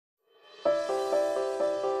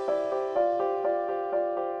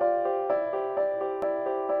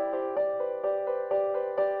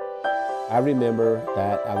I remember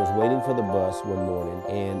that I was waiting for the bus one morning,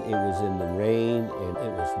 and it was in the rain, and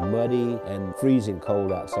it was muddy and freezing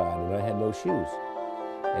cold outside, and I had no shoes.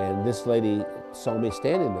 And this lady saw me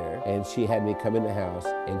standing there, and she had me come in the house,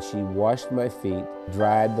 and she washed my feet,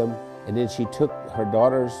 dried them, and then she took her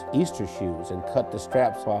daughter's Easter shoes and cut the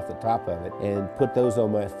straps off the top of it and put those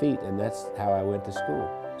on my feet, and that's how I went to school.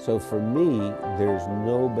 So for me, there's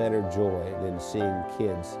no better joy than seeing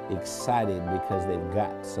kids excited because they've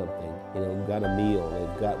got something, got a meal,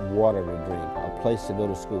 they've got water to drink, a place to go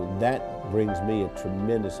to school. That brings me a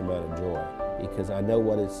tremendous amount of joy because I know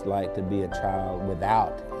what it's like to be a child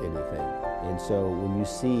without anything. And so when you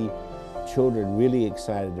see children really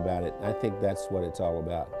excited about it, I think that's what it's all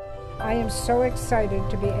about. I am so excited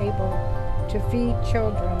to be able to feed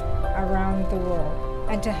children around the world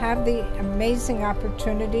and to have the amazing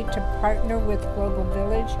opportunity to partner with Global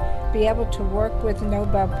Village, be able to work with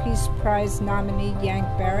Nobel Peace Prize nominee Yank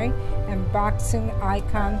Barry and boxing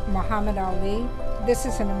icon Muhammad Ali. This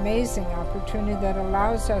is an amazing opportunity that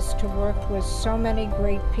allows us to work with so many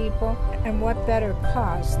great people, and what better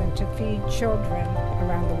cause than to feed children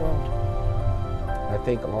around the world. I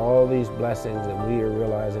think all these blessings that we are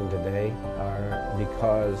realizing today are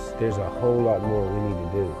because there's a whole lot more we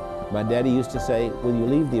need to do. My daddy used to say, when you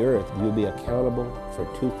leave the earth, you'll be accountable for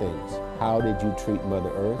two things. How did you treat Mother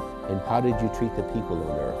Earth, and how did you treat the people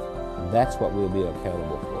on earth? That's what we'll be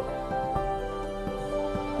accountable for.